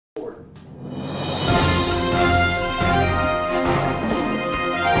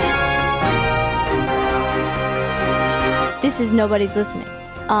This is Nobody's Listening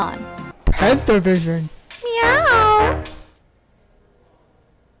on Panther Vision. Meow.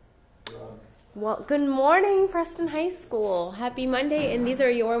 Well, good morning, Preston High School. Happy Monday, and these are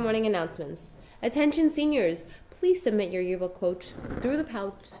your morning announcements. Attention seniors, please submit your yearbook quotes through the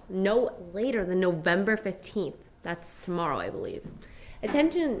pouch no later than November 15th. That's tomorrow, I believe.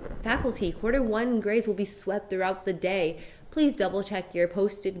 Attention faculty, quarter one grades will be swept throughout the day. Please double check your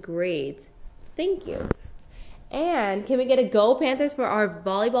posted grades. Thank you. And can we get a Go Panthers for our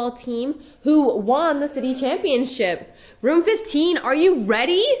volleyball team who won the city championship? Room 15, are you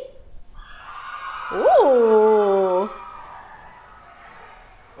ready? Ooh.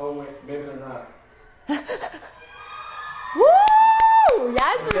 Oh wait, maybe they're not. Woo!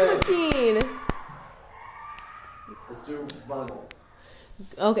 Yes, room 15. Let's do volleyball.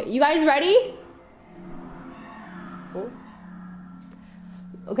 Okay, you guys ready?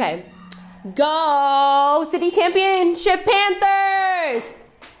 Okay. Go City Championship Panthers!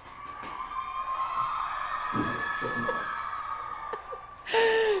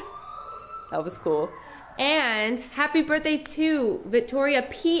 That was cool. And happy birthday to Victoria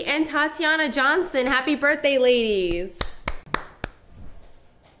P. and Tatiana Johnson. Happy birthday, ladies.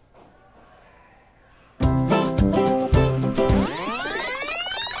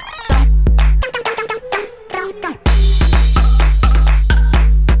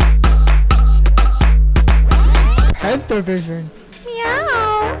 Panther Vision.